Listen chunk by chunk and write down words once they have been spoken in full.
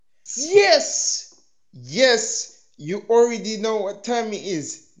Yes, yes, you already know what time it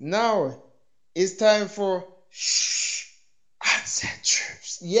is. Now it's time for shh, unsaid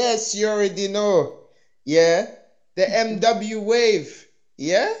truths. Yes, you already know. Yeah, the MW wave.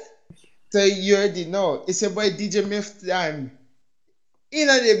 Yeah, so you already know. It's about DJ Myth time in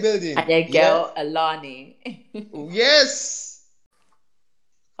the And building. your Yeah, girl Alani. yes.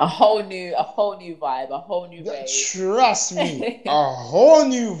 a whole new vibe, a whole new wave. Trust me, a whole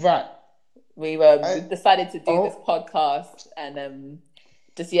new vibe. We And decided to do this oh, podcast and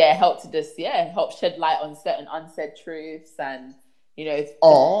help shed light on certain unsaid truths and just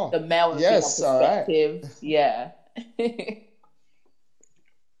the oh, male and female yes, all right. perspective. Yeah.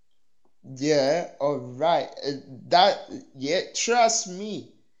 Yeah, all right. That, yeah, trust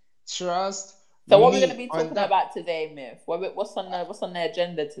So what we're going to me be on talking that. about today, Myth? What's on the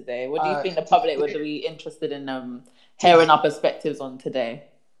agenda today? What do you think the public Today, would be interested in hearing today, our perspectives on today?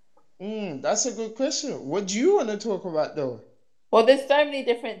 that's a good question. What do you want to talk about though? Well, there's so many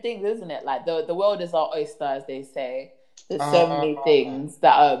different things, isn't it? Like the world is our oyster, as they say. There's so Uh, many things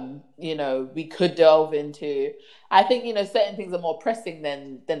that we could delve into. I think certain things are more pressing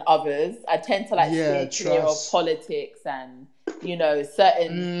than others. I tend to like yeah, steer clear of trust. politics and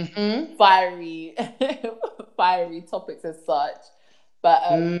certain Mm-hmm. fiery fiery topics as such. But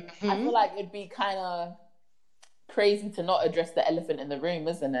I Mm-hmm. feel like it'd be kind of crazy to not address the elephant in the room,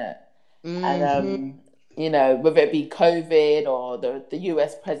 isn't it? And Mm-hmm. whether it be COVID or the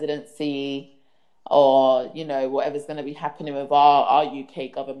US presidency or whatever's going to be happening with our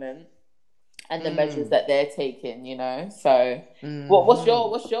UK government and the measures Mm, that they're taking. So mm-hmm. what's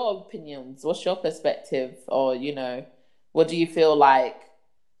your opinions? What's your perspective? Or what do you feel like?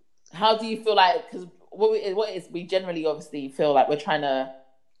 How do you feel like? Because we generally obviously feel like we're trying to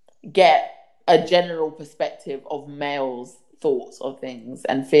get a general perspective of males' thoughts of things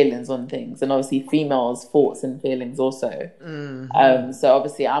and feelings on things, and obviously females' thoughts and feelings also. Mm-hmm. So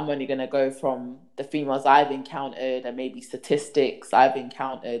obviously, I'm only going to go from the females I've encountered and maybe statistics I've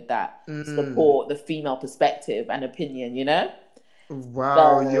encountered that Mm. support the female perspective and opinion.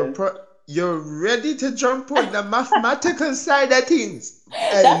 Wow, So you're ready to jump on the mathematical side of things.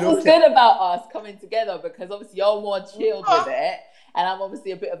 Hey, that's what's look at good about us coming together because obviously you're more chilled with it, and I'm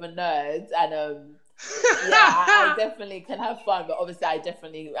obviously a bit of a nerd, and yeah, I definitely can have fun, but obviously I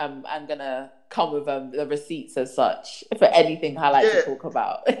definitely I'm gonna come with the receipts as such for anything I like to yeah, talk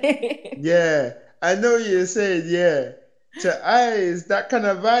about. yeah. I know you're saying yeah. To eyes, that kind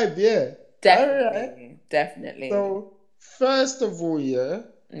of vibe, yeah. All right. Definitely. So first of all, yeah,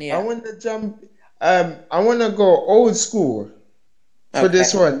 I Yeah. want to jump. I want to go old school for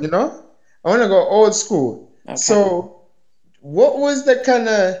this Okay. one. I want to go old school. Okay. So, what was the kind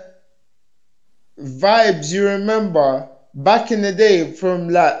of vibes you remember back in the day from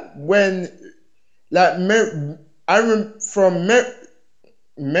like when like from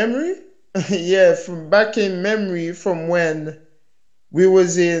memory? Yeah, from back in memory from when we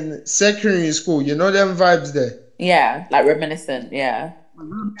was in secondary school. You know them vibes there. Yeah, like reminiscent. Yeah.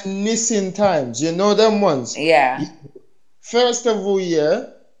 Missing times. You know them ones. Yeah. First of all, yeah,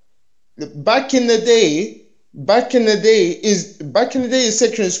 back in the day, back in the day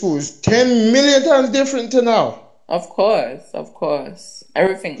secondary school is 10 million times different to now. Of course. Of course.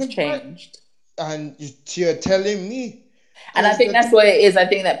 Everything's changed. And you're telling me, And I because think the that's what it is. I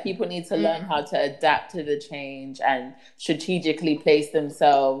think that people need to learn mm, how to adapt to the change and strategically place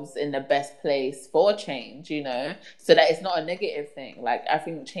themselves in the best place for change, so that it's not a negative thing. Like I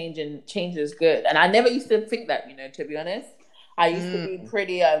think change is good. And I never used to think that, to be honest. I used to be mm,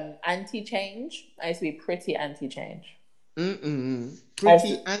 pretty anti-change. I used to be pretty anti-change. I used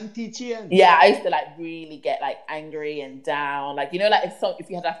to, pretty anti-change. yeah, I used to like really get like angry and down. Like, like if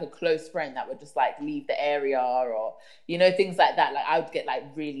you had like a close friend that would just like leave the area or, things like that, like I would get like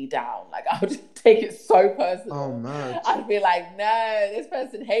really down. Like I would take it so Oh personal. man. I'd be like, no, this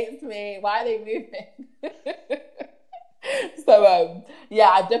person hates me. Why are they moving? So yeah,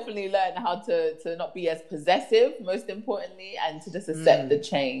 I've definitely learned how to not be as possessive, most importantly, and to just accept the Mm,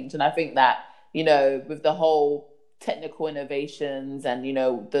 change. And I think that, with the whole technical innovations and,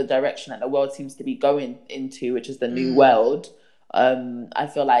 the direction that the world seems to be going into, which is the new mm. world, I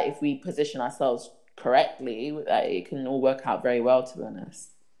feel like if we position ourselves correctly, it can all work out very well, to be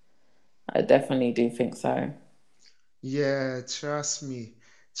honest. I definitely do think so. Yeah, trust me.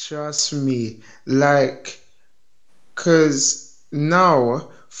 Trust me. Like, cause now,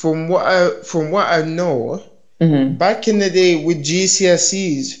 from what I know, Hmm. back in the day with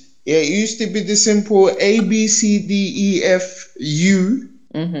GCSEs, it used to be the simple A B C D E F U.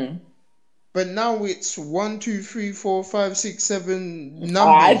 Hmm. but now it's 1, 2, 3, 4, 5, 6, 7 I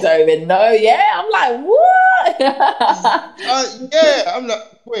numbers. don't even know. Yeah, I'm like, what? Yeah, I'm like,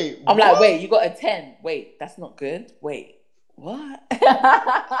 wait, I'm like, what? wait, you got a 10. Wait, that's not good. Wait, what?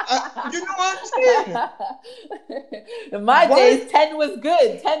 You know what I'm saying? In my Why? days, 10 was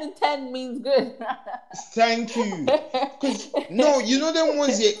good. 10 and 10 means good. Thank you. Because, no, you know them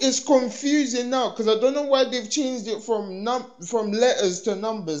ones here, it's confusing now because I don't know why they've changed it from letters to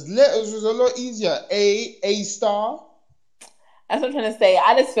numbers. Letters was a lot easier. A star. That's what I'm trying to say.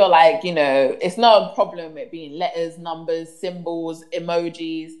 I just feel like, it's not a problem it being letters, numbers, symbols,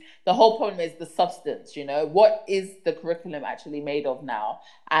 emojis. The whole problem is the substance, What is the curriculum actually made of now?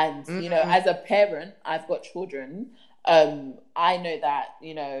 And, Mm, as a parent, I've got children. I know that,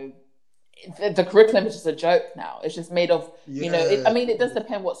 the curriculum is just a joke now. It's just made of, yeah. it does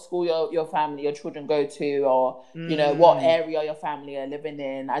depend what school your family, your children go to, or, what Mm, area your family are living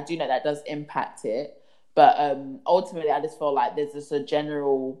in. I do know that does impact it. But ultimately, I just feel like there's just a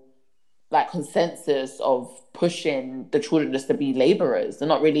general like consensus of pushing the children just to be laborers. They're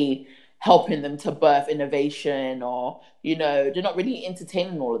not really helping them to birth innovation, or they're not really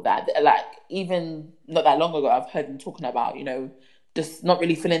entertaining all of that. Like, even not that long ago, I've heard them talking about just not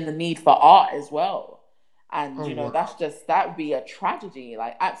really feeling the need for art as well. And oh, that's wow. just, that would be a tragedy,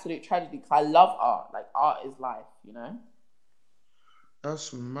 like absolute tragedy, because I love art. Like, art is life.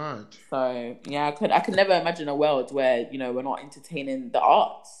 That's mad. So yeah, I could never imagine a world where we're not entertaining the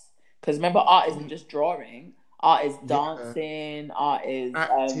arts. Because remember, art isn't Mm, just drawing. Art is yeah. dancing. Art is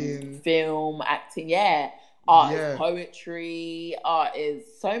Acting. film, acting. Yeah, art is Yeah. poetry. Art is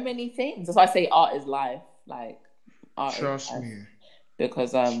so many things. That's why I say art is life. Like, art is Trust life. me.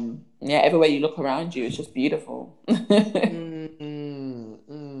 Because yeah, everywhere you look around you, it's just beautiful. Mm, mm,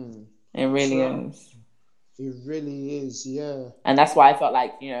 mm. It really Trust. is. It really is. Yeah. And that's why I felt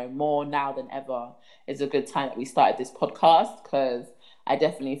like, more now than ever is a good time that we started this podcast, because I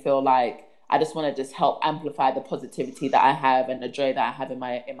definitely feel like I just want to just help amplify the positivity that I have and the joy that I have in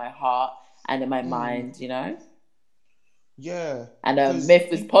my heart and in my Mm, mind. yeah. And Because Myth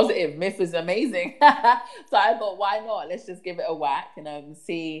is positive. Myth is amazing. So I thought, why not? Let's just give it a whack and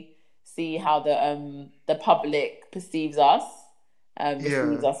see how the public perceives us,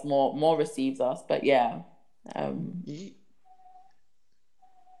 receives yeah. us more receives us. But yeah. Um Y-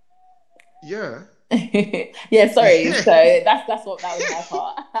 yeah. yeah, sorry. So that's what that was my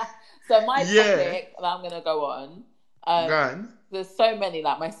part. So my Yeah. topic that I'm gonna go on. Um, Gone. there's so many.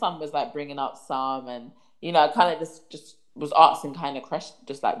 Like, my son was like bringing up some, and I kind of just was asking kind of questions,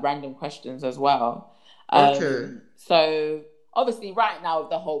 just like random questions as well. Okay. So obviously, right now with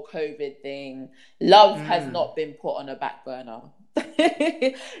the whole COVID thing, love has Mm, not been put on a back burner.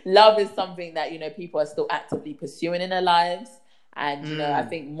 Love is something that people are still actively pursuing in their lives, and I mm,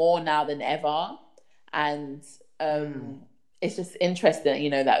 think more now than ever. And mm. it's just interesting,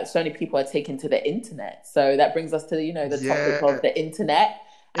 that so many people are taking to the internet. So that brings us to the topic Yeah. of the internet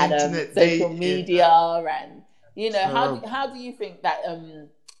and Internet social dating. media, and Terrible. how do you think that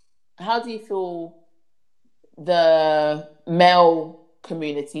how do you feel the male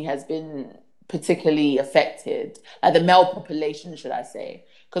community has been particularly affected, like the male population, should I say?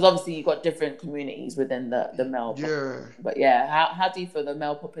 Because obviously you've got different communities within the male Yeah. population. But yeah, how do you feel the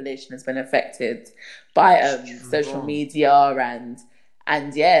male population has been affected by social Strong. media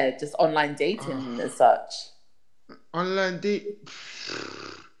and yeah, just online dating Ah, as such? online date.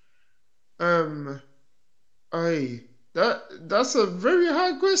 Um. I. That's a very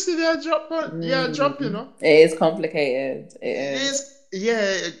hard question. Yeah, drop on. Yeah, drop. It is complicated. It is.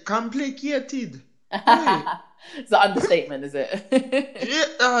 It's complicated. Oi. It's an understatement, is it? Yeah.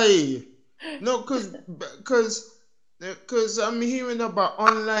 Aye. No, cause I'm hearing about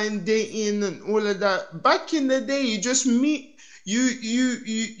online dating and all of that. Back in the day, you just meet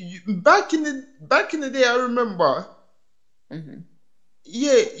back in the day. I remember. Mhm.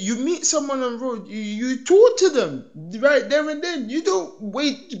 Yeah, you meet someone on the road, you talk to them right there and then. You don't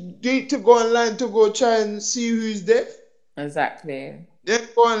wait to go online to go try and see who's there. Exactly. Then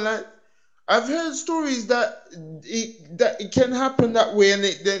go online. I've heard stories that it can happen that way and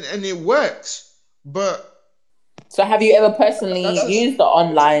it works. But So have you ever personally that's used the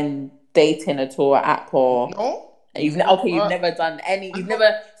online dating at all app, or no, you've no. you've never done any, you've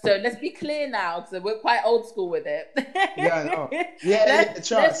never, so let's be clear now, because we're quite old school with it. Yeah, no. Yeah, yeah, Let's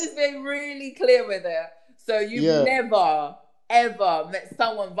trust. just be really clear with it. So you've Yeah, never ever met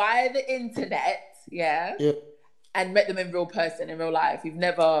someone via the internet, yeah, yeah. and met them in real person in real life. You've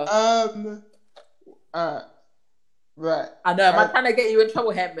never. Um, uh, right. I know. Am I I, trying to get you in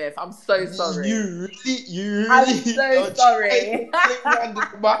trouble, Headmouth? I'm so sorry. you I'm really so are trying sorry. to bring me under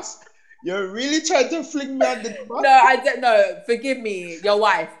the bus. You're really trying to fling me under the bus? No, I don't know. Forgive me, your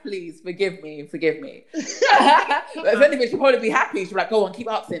wife, please forgive me. But if anything, she'll probably be happy. She'll be like, go on, keep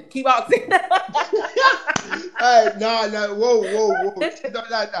asking. No, whoa. She's not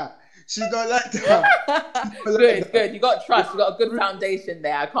like that. She's not like that. Good. You got trust. You got a good foundation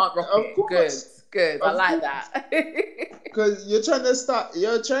there. I can't rock Of it. course. Good. I like that. Because you're trying to start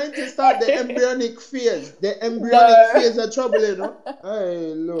the embryonic phase. The embryonic phase of trouble, you know?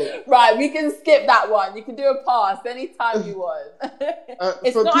 Hey, look. Right, we can skip that one. You can do a pass anytime you want.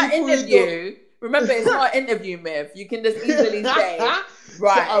 It's not an interview. Remember, it's not an interview, Myth. You can just easily say, right. So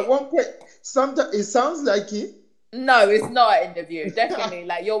at one point, sometimes it sounds like it. No, it's not an interview. Definitely.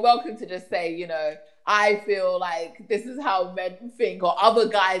 Like, you're welcome to just say, I feel like this is how men think, or other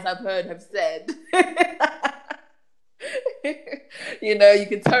guys I've heard have said. You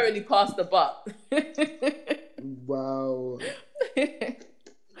can totally pass the buck. Wow.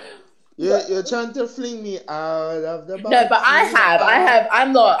 You're trying to fling me out of the box. No, but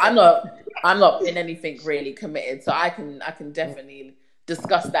I'm not in anything really committed, so I can definitely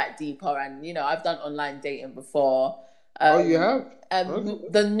discuss that deeper. And I've done online dating before. You have?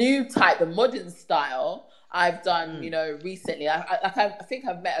 The new type, the modern style, I've done, recently. I think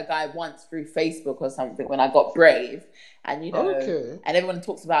I've met a guy once through Facebook or something when I got Brave, and and everyone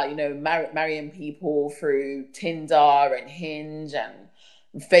talks about marrying people through Tinder and Hinge and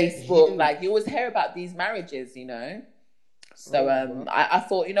Facebook. Like, you always hear about these marriages, So I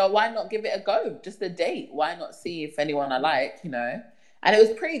thought, why not give it a go? Just a date. Why not see if anyone I like, And it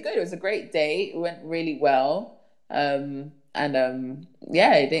was pretty good. It was a great date. It went really well. It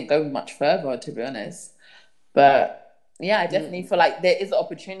didn't go much further, to be honest. But yeah, I definitely feel like there is an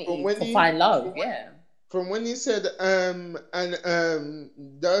opportunity to find love. From when you said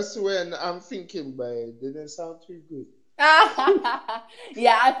that's when I'm thinking, but it didn't sound too good.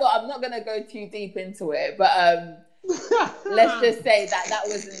 Yeah, I thought I'm not gonna go too deep into it, but let's just say that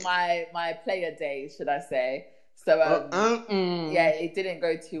was in my player days, should I say? So it didn't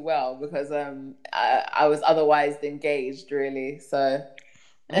go too well because I was otherwise engaged, really. So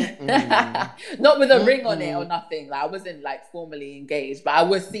not with a ring on it or nothing. Like, I wasn't like formally engaged, but I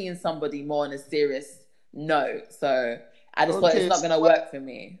was seeing somebody more on a serious note. So I just thought it's not gonna work for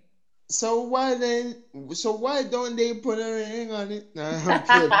me. So why don't they put a ring on it? No, I'm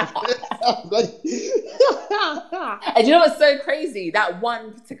kidding. And you know what's so crazy? That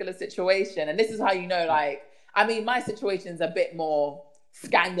one particular situation, and this is how my situation's a bit more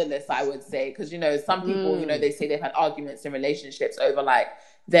scandalous, I would say, because some people, they say they've had arguments in relationships over like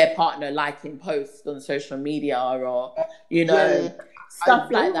their partner liking posts on social media or stuff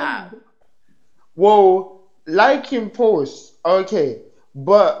like that. Well, liking posts, okay,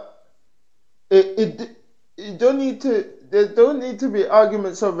 but it don't need to. There don't need to be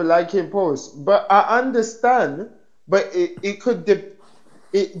arguments over liking posts. But I understand. But it could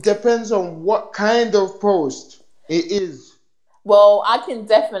it depends on what kind of post it is. Well, I can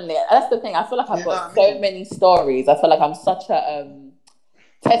definitely. That's the thing. I feel like I've got so many stories. I feel like I'm such a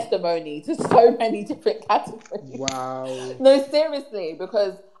testimony to so many different categories. Wow. No, seriously,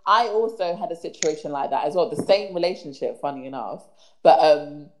 because I also had a situation like that as well. The same relationship, funny enough, but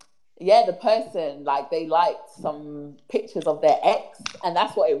the person, like, they liked some pictures of their ex, and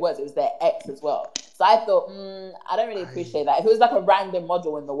that's what it was. It was their ex as well. So I thought, I don't really appreciate that. If it was like a random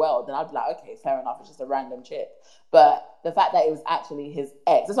model in the world, then I'd be like, okay, fair enough. It's just a random chick. But the fact that it was actually his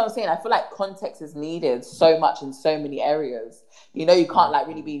ex, that's what I'm saying. I feel like context is needed so much in so many areas. You can't like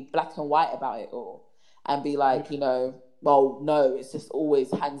really be black and white about it all and be like, well, no, it's just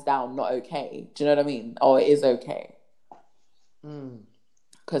always hands down not okay. Do you know what I mean? Or it is okay.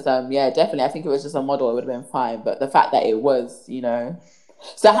 Because definitely, I think it was just a model, it would have been fine. But the fact that it was,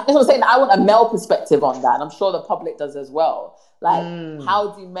 so that's what I'm saying. I want a male perspective on that, and I'm sure the public does as well. Like,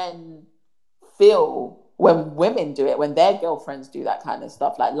 how do men feel when women do it, when their girlfriends do that kind of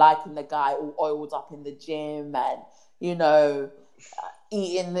stuff, like liking the guy all oiled up in the gym and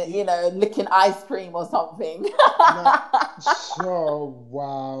eating, licking ice cream or something. So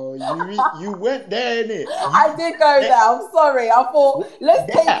wow, you went there, innit? I did go there. I'm sorry. I thought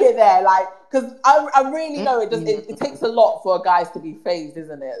let's take it there, like, because I really know it takes a lot for guys to be phased,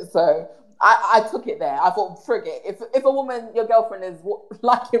 isn't it? So I took it there. I thought, frig it. If a woman, your girlfriend, is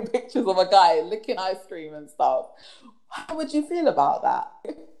liking pictures of a guy licking ice cream and stuff, how would you feel about that?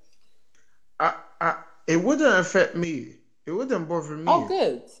 It wouldn't affect me. It wouldn't bother me. Oh,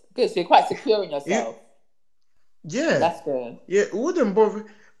 good. So you're quite secure in yourself. Yeah. That's good. Yeah, it wouldn't bother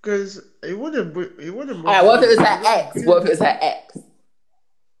because it wouldn't bother. All right, what if it was her ex? What if it was her ex?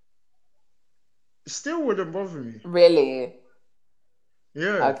 Still wouldn't bother me. Really?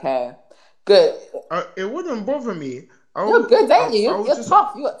 Yeah. Okay. Good. It wouldn't bother me. You're good, ain't I you? would You're just,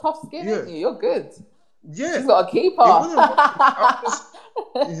 tough. You got tough skin, yeah, ain't you? You're good. yeah. She's got a It keeper. wouldn't bother me. I would just,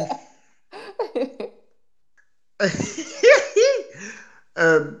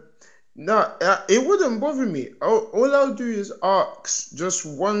 um, no, it wouldn't bother me. All I'll do is ask just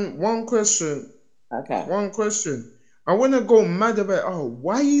one question. Okay. One question. I wouldn't go mad about, oh,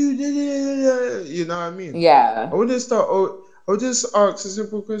 why you did it? You know what I mean? Yeah. I wouldn't start. Oh, I would just ask a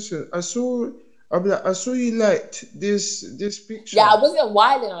simple question. I'll be like, I saw you liked this Yeah, picture. I wasn't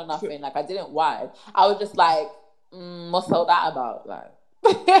wilding or So, nothing. Like, I didn't wild. I was just like, what's all that about? Like,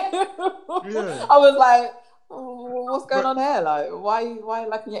 yeah, I was like, what's going but on here? Like, why are you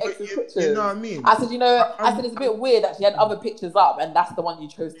liking your ex's you know pictures? what I mean? I said, I said, I'm it's a bit weird that she had other pictures up and that's the one you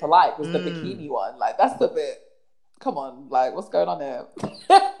chose to like was the mm, bikini one. Like, that's a bit, come on, like, what's going on here?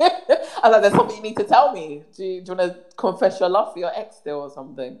 I was like, there's something you need to tell me. Do you want to confess your love for your ex still or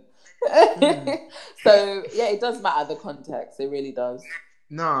something? mm. So yeah, it does matter the context. It really does.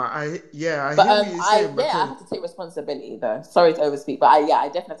 Nah, I But hear what you're saying I because have to take responsibility though. Sorry to overspeak, but I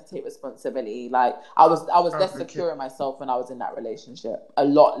definitely have to take responsibility. Like I was less okay, secure in myself when I was in that relationship. A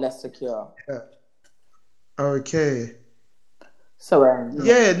lot less secure. yeah, okay. So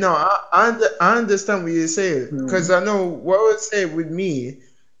Yeah, no, I understand what you're saying because mm, I know what I would say with me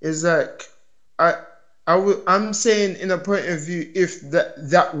is like I I'm saying in a point of view if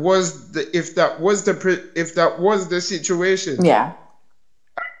if that was the situation yeah.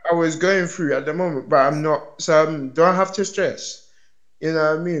 I was going through at the moment, but I'm not, so I don't have to stress. You know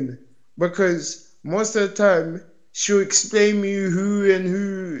what I mean? Because most of the time she'll explain me who and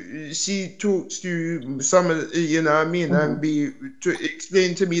who she talks to, some of you know what I mean, and Mm-hmm. be to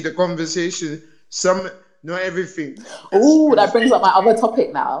explain to me the conversation. Some, not everything. Oh, that Because brings up my other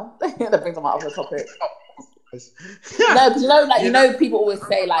topic now. That brings up my other topic. No, because like you know, people always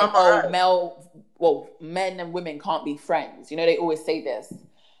say like, I'm oh, alright. men and women can't be friends. They always say this.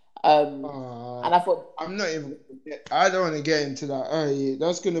 Um, Uh, and I thought, I'm not even. I don't want to get into that. Yeah,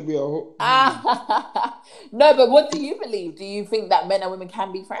 that's gonna be a whole. no, but what do you believe? Do you think that men and women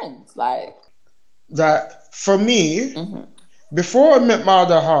can be friends? Like, That for me, mm-hmm, before I met my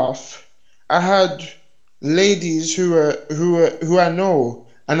other half, I had ladies who I know,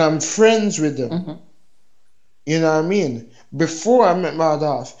 and I'm friends with them. mm-hmm. You know what I mean? Before I met my other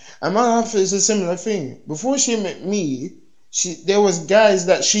half, and my half is a similar thing. Before she met me, there was guys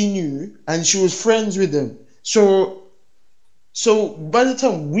that she knew, and she was friends with them. So by the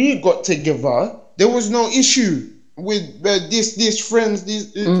time we got together, there was no issue with this friends.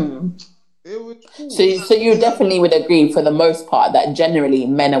 Mm. It was cool. So you You know what I definitely mean? would agree for the most part that generally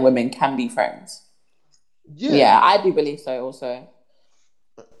men and women can be friends. Yeah, Yeah, I do believe so. Also,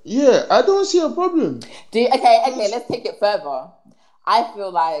 yeah. I don't see a problem. okay, Cause let's take it further. I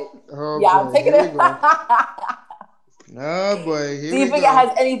feel like, oh yeah, I'm boy, taking here we it. go. Oh boy, Do here you we think it go. has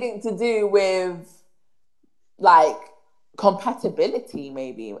anything to do with like compatibility?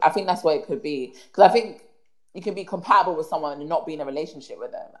 Maybe I think that's what it could be because I think you can be compatible with someone and not be in a relationship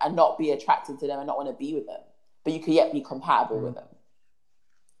with them and not be attracted to them and not want to be with them, but you could yet be compatible with them.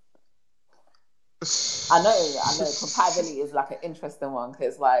 I know. Compatibility is like an interesting one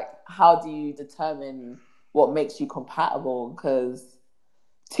because, like, how do you determine what makes you compatible? Because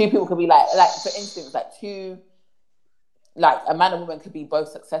two people could be like, for instance, like a man and woman could be both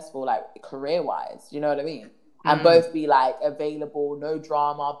successful, like career wise. You know what I mean? And Mm, both be like available, no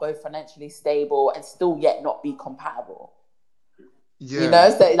drama, both financially stable, and still yet not be compatible. yeah.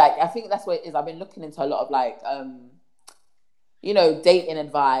 So like, I think that's what it is. I've been looking into a lot of like, dating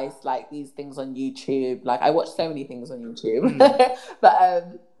advice, like these things on YouTube. Like I watch so many things on YouTube, Mm. but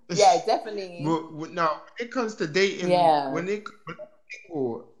yeah, definitely, But now, when it comes to dating, yeah.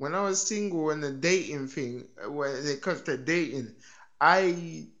 when I was single and the dating thing, when it comes to dating,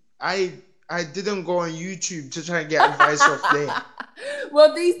 I I I didn't go on YouTube to try and get advice off there.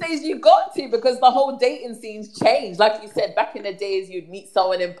 Well, these days you got to because the whole dating scene's changed. Like you said, back in the days, you'd meet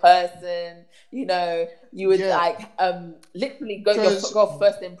someone in person. You would Yeah, like literally because go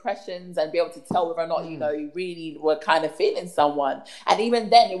first impressions and be able to tell whether or not mm, you really were kind of feeling someone. And even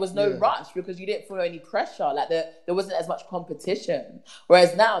then, it was no yeah. rush because you didn't feel any pressure. Like there wasn't as much competition.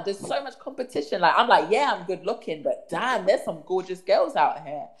 Whereas now, there's so much competition. Like I'm like, yeah, I'm good looking, but damn, there's some gorgeous girls out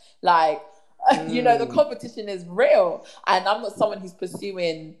here. Like the Mm, competition is real, and I'm not someone who's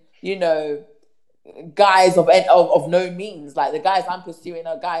pursuing, guys of no means. Like the guys I'm pursuing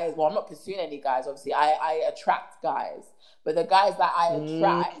are guys. Well, I'm not pursuing any guys. Obviously, I attract guys, but the guys that I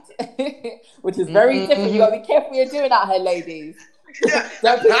mm, attract, which is very different. You mm. gotta be careful what you're doing out here, ladies.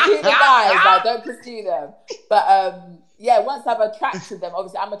 Don't pursue the guys. Like don't pursue them. But once I've attracted them,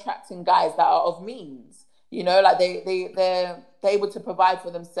 obviously I'm attracting guys that are of means. You know, like they're able to provide for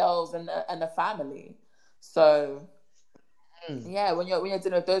themselves and a family. So Mm. yeah, when you're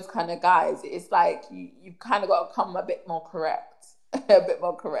dealing with those kind of guys, it's like you kind of got to come a bit more correct, a bit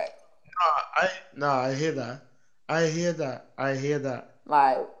more correct. I hear that. I hear that. I hear that.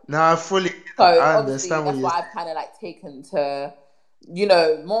 Like, No, I fully get that. so I obviously understand what that's you're why I've kind of like taken to, you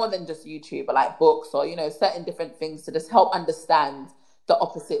know, more than just YouTube, but like books or, you know, certain different things to just help understand the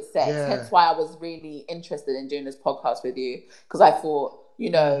opposite sex. Yeah. Hence why I was really interested in doing this podcast with you, because I thought, you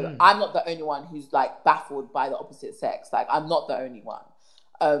know, Mm-hmm. I'm not the only one who's like baffled by the opposite sex. Like, I'm not the only one.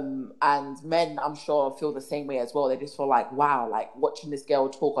 And men, I'm sure, feel the same way as well. They just feel like, wow, like watching this girl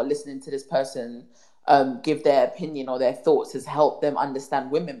talk or listening to this person give their opinion or their thoughts has helped them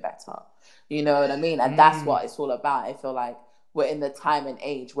understand women better. You know what I mean? And that's Mm. what it's all about. I feel like we're in the time and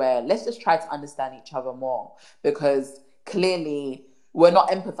age where let's just try to understand each other more, because clearly we're not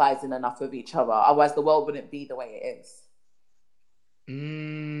empathizing enough with each other. Otherwise, the world wouldn't be the way it is.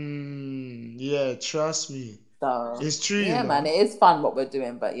 Yeah, trust me. So, It's true, you yeah, man, know. it is fun what we're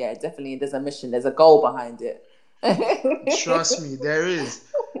doing. But yeah, definitely there's a mission, there's a goal behind it. Trust me, there is.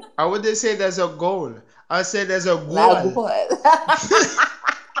 I wouldn't say there's a goal. I say there's a Like goal. what?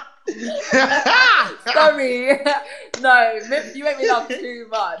 Sorry. No, you make me laugh too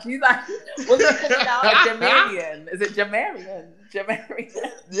much. He's like, what's he called now? A Jamarian. Is it Jamarian?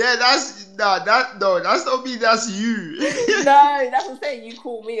 Jamarian. Yeah, that's not me, that's you. No, that's what I'm saying. You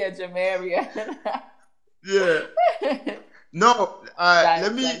call me a Jamarian. Yeah. No, Like,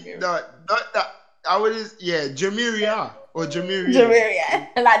 let me Jamarian. no, not that I would yeah, Jamiria or Jamirian. Jamarian.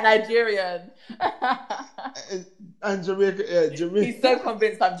 Like Nigerian. And Jamaica, yeah, Jamaica. He's so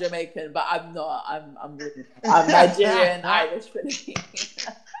convinced I'm Jamaican, but I'm not. I'm Nigerian, Irish, Filipino.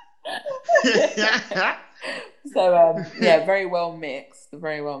 So yeah, very well mixed.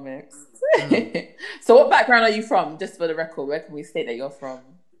 Very well mixed. So what background are you from? Just for the record, where can we state that you're from?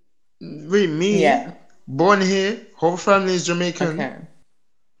 Wait, me? Yeah. Born here, whole family is Jamaican. Okay.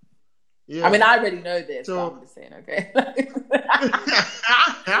 Yeah. I mean, I already know this, So- but I'm just saying, okay.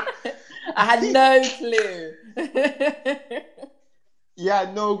 I had no clue.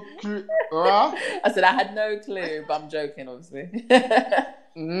 Yeah, no clue. Huh? I said I had no clue, but I'm joking, obviously.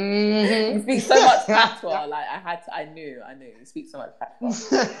 Mhm. You speak so much patois, like I knew. You speak so much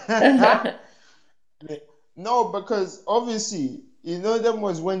patois. No, because obviously, you know them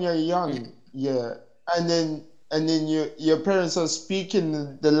was when you're young, yeah, and then your parents are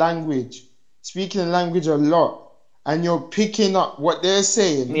speaking the language a lot, and you're picking up what they're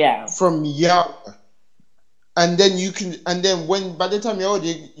saying Yeah. from young, and then when by the time you're old,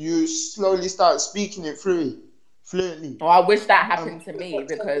 you slowly start speaking it fluently. Well, I wish that happened to me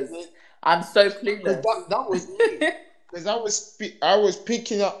because I'm so clueless. Because that was me. Because I was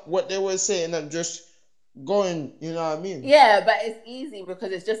picking up what they were saying and just going, you know what I mean? Yeah, but it's easy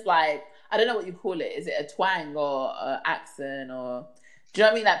because it's just like, I don't know what you call it. Is it a twang or a accent or do you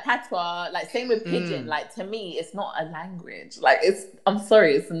know what I mean? Like patois, like same with pidgin. Like to me, it's not a language. Like I'm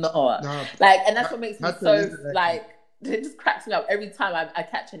sorry, it's not. No, Like, and that's what makes me patois so is a language. like. It just cracks me up every time I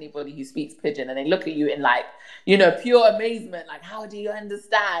catch anybody who speaks pidgin and they look at you in like, you know, pure amazement. Like, how do you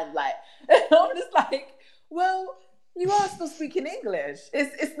understand? Like, I'm just like, well, you are still speaking English.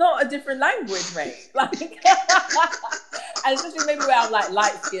 It's not a different language, mate. Like, and especially maybe where I'm like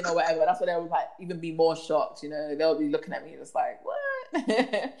light skin or whatever. That's where they'll like even be more shocked. You know, they'll be looking at me just like,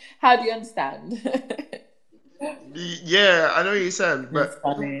 what? How do you understand? Yeah, I know what you said, but It's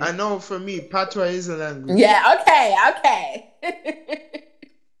funny. I know for me, patois is a language. Yeah. Okay.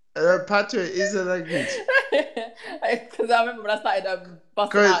 Patois is a language. Because I remember when I started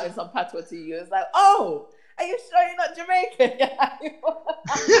busting out in some patois to you, it's like, oh, are you sure you're not Jamaican?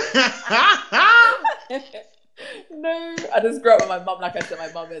 No, I just grew up with my mum. Like I said,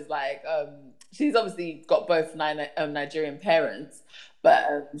 my mum is like, she's obviously got both Nigerian parents,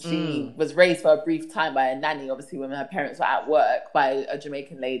 but she was raised for a brief time by a nanny, obviously when her parents were at work, by a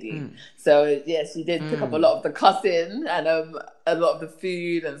Jamaican lady. So yeah, she did pick up a lot of the cussing and a lot of the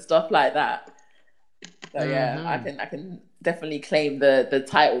food and stuff like that. So yeah, I can definitely claim the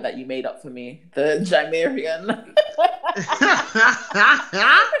title that you made up for me, the Jamarian.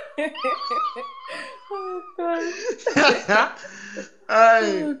 Oh god.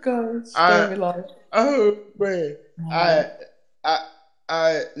 Oh gosh. Oh man.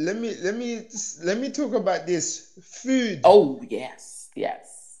 Let me talk about this food. Oh yes.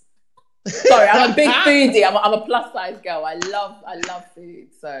 Sorry, I'm a big foodie. I'm a plus size girl. I love food.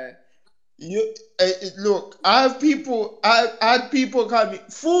 So You look. I had people call me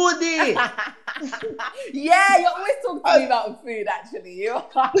foodie. Yeah, you always talk to me I- about food. Actually,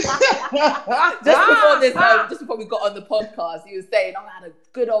 just before this, just before we got on the podcast, you were saying, "Oh, I had a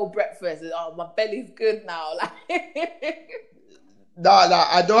good old breakfast. And, oh, my belly's good now." Like, No,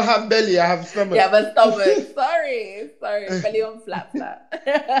 I don't have belly. I have yeah, stomach. my stomach. Sorry, belly on flat.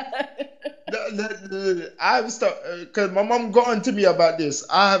 I have stomach because my mom got on to me about this.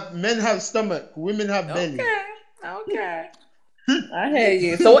 Men have stomach, women have belly. Okay. I hear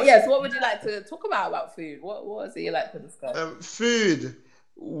you. So what? Yes. What would you like to talk about food? What is it you like to discuss? Food,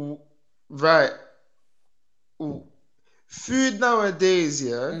 right? Food nowadays,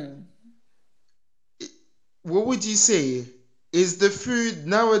 yeah. Mm. What would you say? Is the food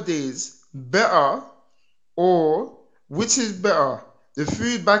nowadays better, or which is better? The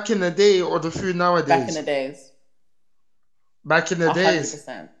food back in the day or the food Back in the nowadays? days, Back in the a hundred days.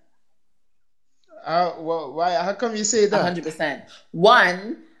 percent. Well, why? How come you say that? 100%.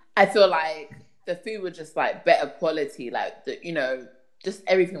 One, I feel like the food was just like better quality, like just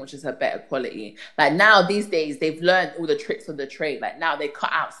everything was just a better quality. Like now these days they've learned all the tricks of the trade. Like now they cut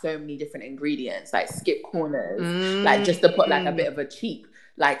out so many different ingredients, like skip corners, like just to put like a bit Mm. of a cheap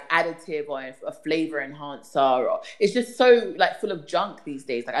like additive or a flavor enhancer, or it's just so like full of junk these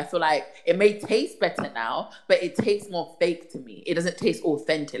days. Like I feel like it may taste better now, but it tastes more fake to me. It doesn't taste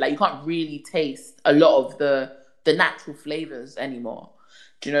authentic. Like you can't really taste a lot of the natural flavors anymore.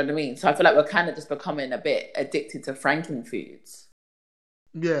 Do you know what I mean? So I feel like we're kind of just becoming a bit addicted to franking foods.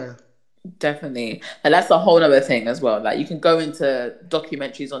 Yeah. Definitely. And that's a whole other thing as well. Like you can go into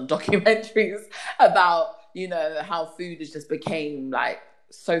documentaries on documentaries about, how food has just became like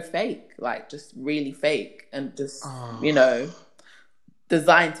so fake, like just really fake and just, Oh,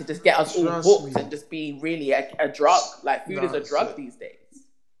 designed to just get us all trust hooked me. and just be really a drug. Like food is a That's drug it. these days.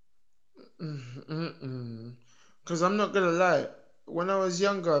 Because I'm not gonna lie, when I was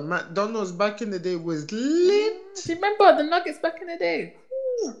younger, McDonald's back in the day was lit. Do you remember the nuggets back in the day?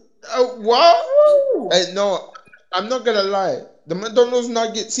 What? Ooh. No, I'm not gonna lie. The McDonald's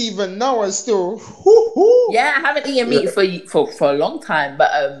nuggets even now are still. Hoo, hoo. Yeah, I haven't eaten meat for a long time,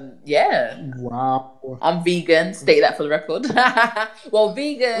 but yeah. Wow. I'm vegan, state that for the record. Well,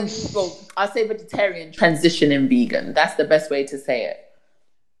 I'll say vegetarian, transitioning vegan. That's the best way to say it.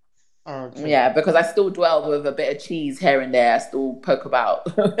 Okay. Yeah, because I still dwell with a bit of cheese here and there. I still poke about.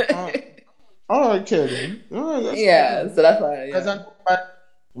 Uh, okay then. Oh, that's Yeah, so that's why, because yeah.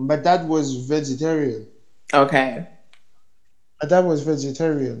 my dad was vegetarian. Okay. My dad was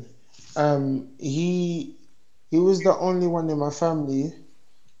vegetarian. He was the only one in my family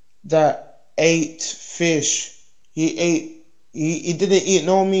that ate fish. He didn't eat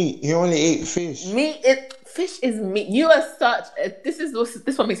no meat. He only ate fish. Fish is meat. You are such.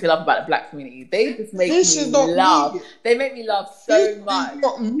 This one makes me laugh about the black community. They just make Fish is me not laugh. meat. They make me laugh Fish so is much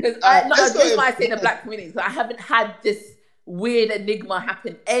not meat. because That's this is not why I say the even black community. Because I haven't had this weird enigma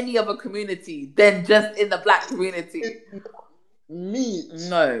happen any other community than just in the black community. meat.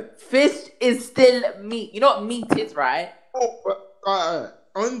 No, fish is still meat. You know what meat is, right? Oh,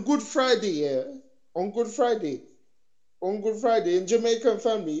 on Good Friday, yeah. On Good Friday. On Good Friday in Jamaican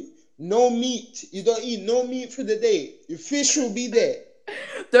family, no meat. You don't eat no meat for the day. Your fish will be there.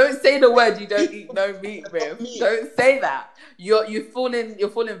 Don't say the word you Fish don't eat will no be meat there, not with. meat. Don't say that. You're falling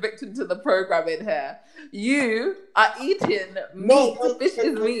victim to the programming here. You are eating No, meat. no, Fish no,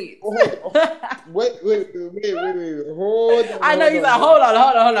 is no. meat. Hold on. Wait. I know he's like, Hold on.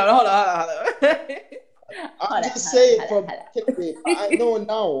 hold on. I'm just saying for back in the day,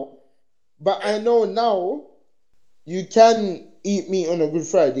 but I know now you can eat meat on a Good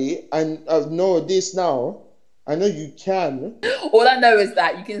Friday, and I know this now. I know you can. All I know is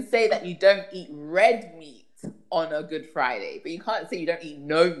that you can say that you don't eat red meat on a Good Friday, but you can't say you don't eat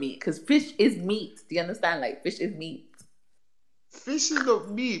no meat because fish is meat. Do you understand? Like fish is meat. Fish is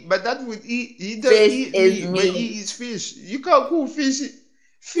not meat, but that would eat. He don't Fish eat is meat, but he meat. eats fish. You can't call fish.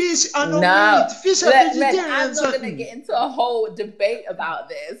 Fish are no No, meat. Fish are look, man, vegetarian I'm not gonna something. get into a whole debate about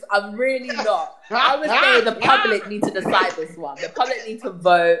this. I'm really not. I would say the public need to decide this one. The public need to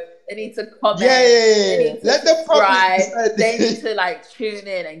vote. They need to comment. They Yeah. need to Let the public subscribe. decide. They need to like tune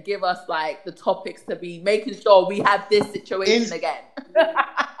in and give us like the topics to be making sure we have this situation again.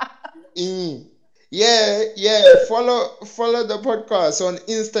 Mm. Yeah. Follow the podcast on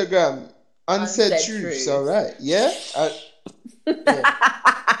Instagram. Unsaid Unsaid truths. truths. All right. Yeah. Yeah.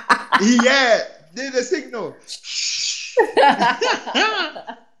 Yeah. Did the signal.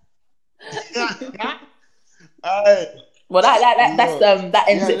 All right. Well, that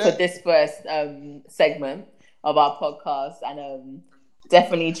ends Yeah. it for this first segment of our podcast, and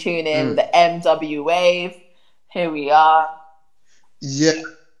Definitely tune in with the MW Wave. Here we are. Yeah.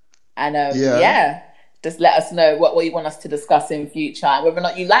 And just let us know what you want us to discuss in future and whether or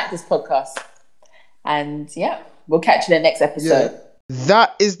not you like this podcast. And we'll catch you in the next episode.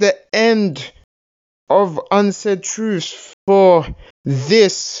 That is the end of Unsaid Truths for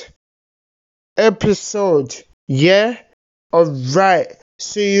this episode. Yeah? Alright.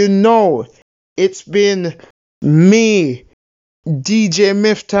 So it's been me, DJ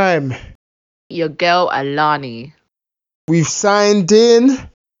Myth Time. Your girl Alani. We've signed in.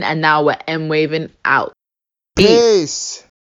 And now we're M-waving out. Peace.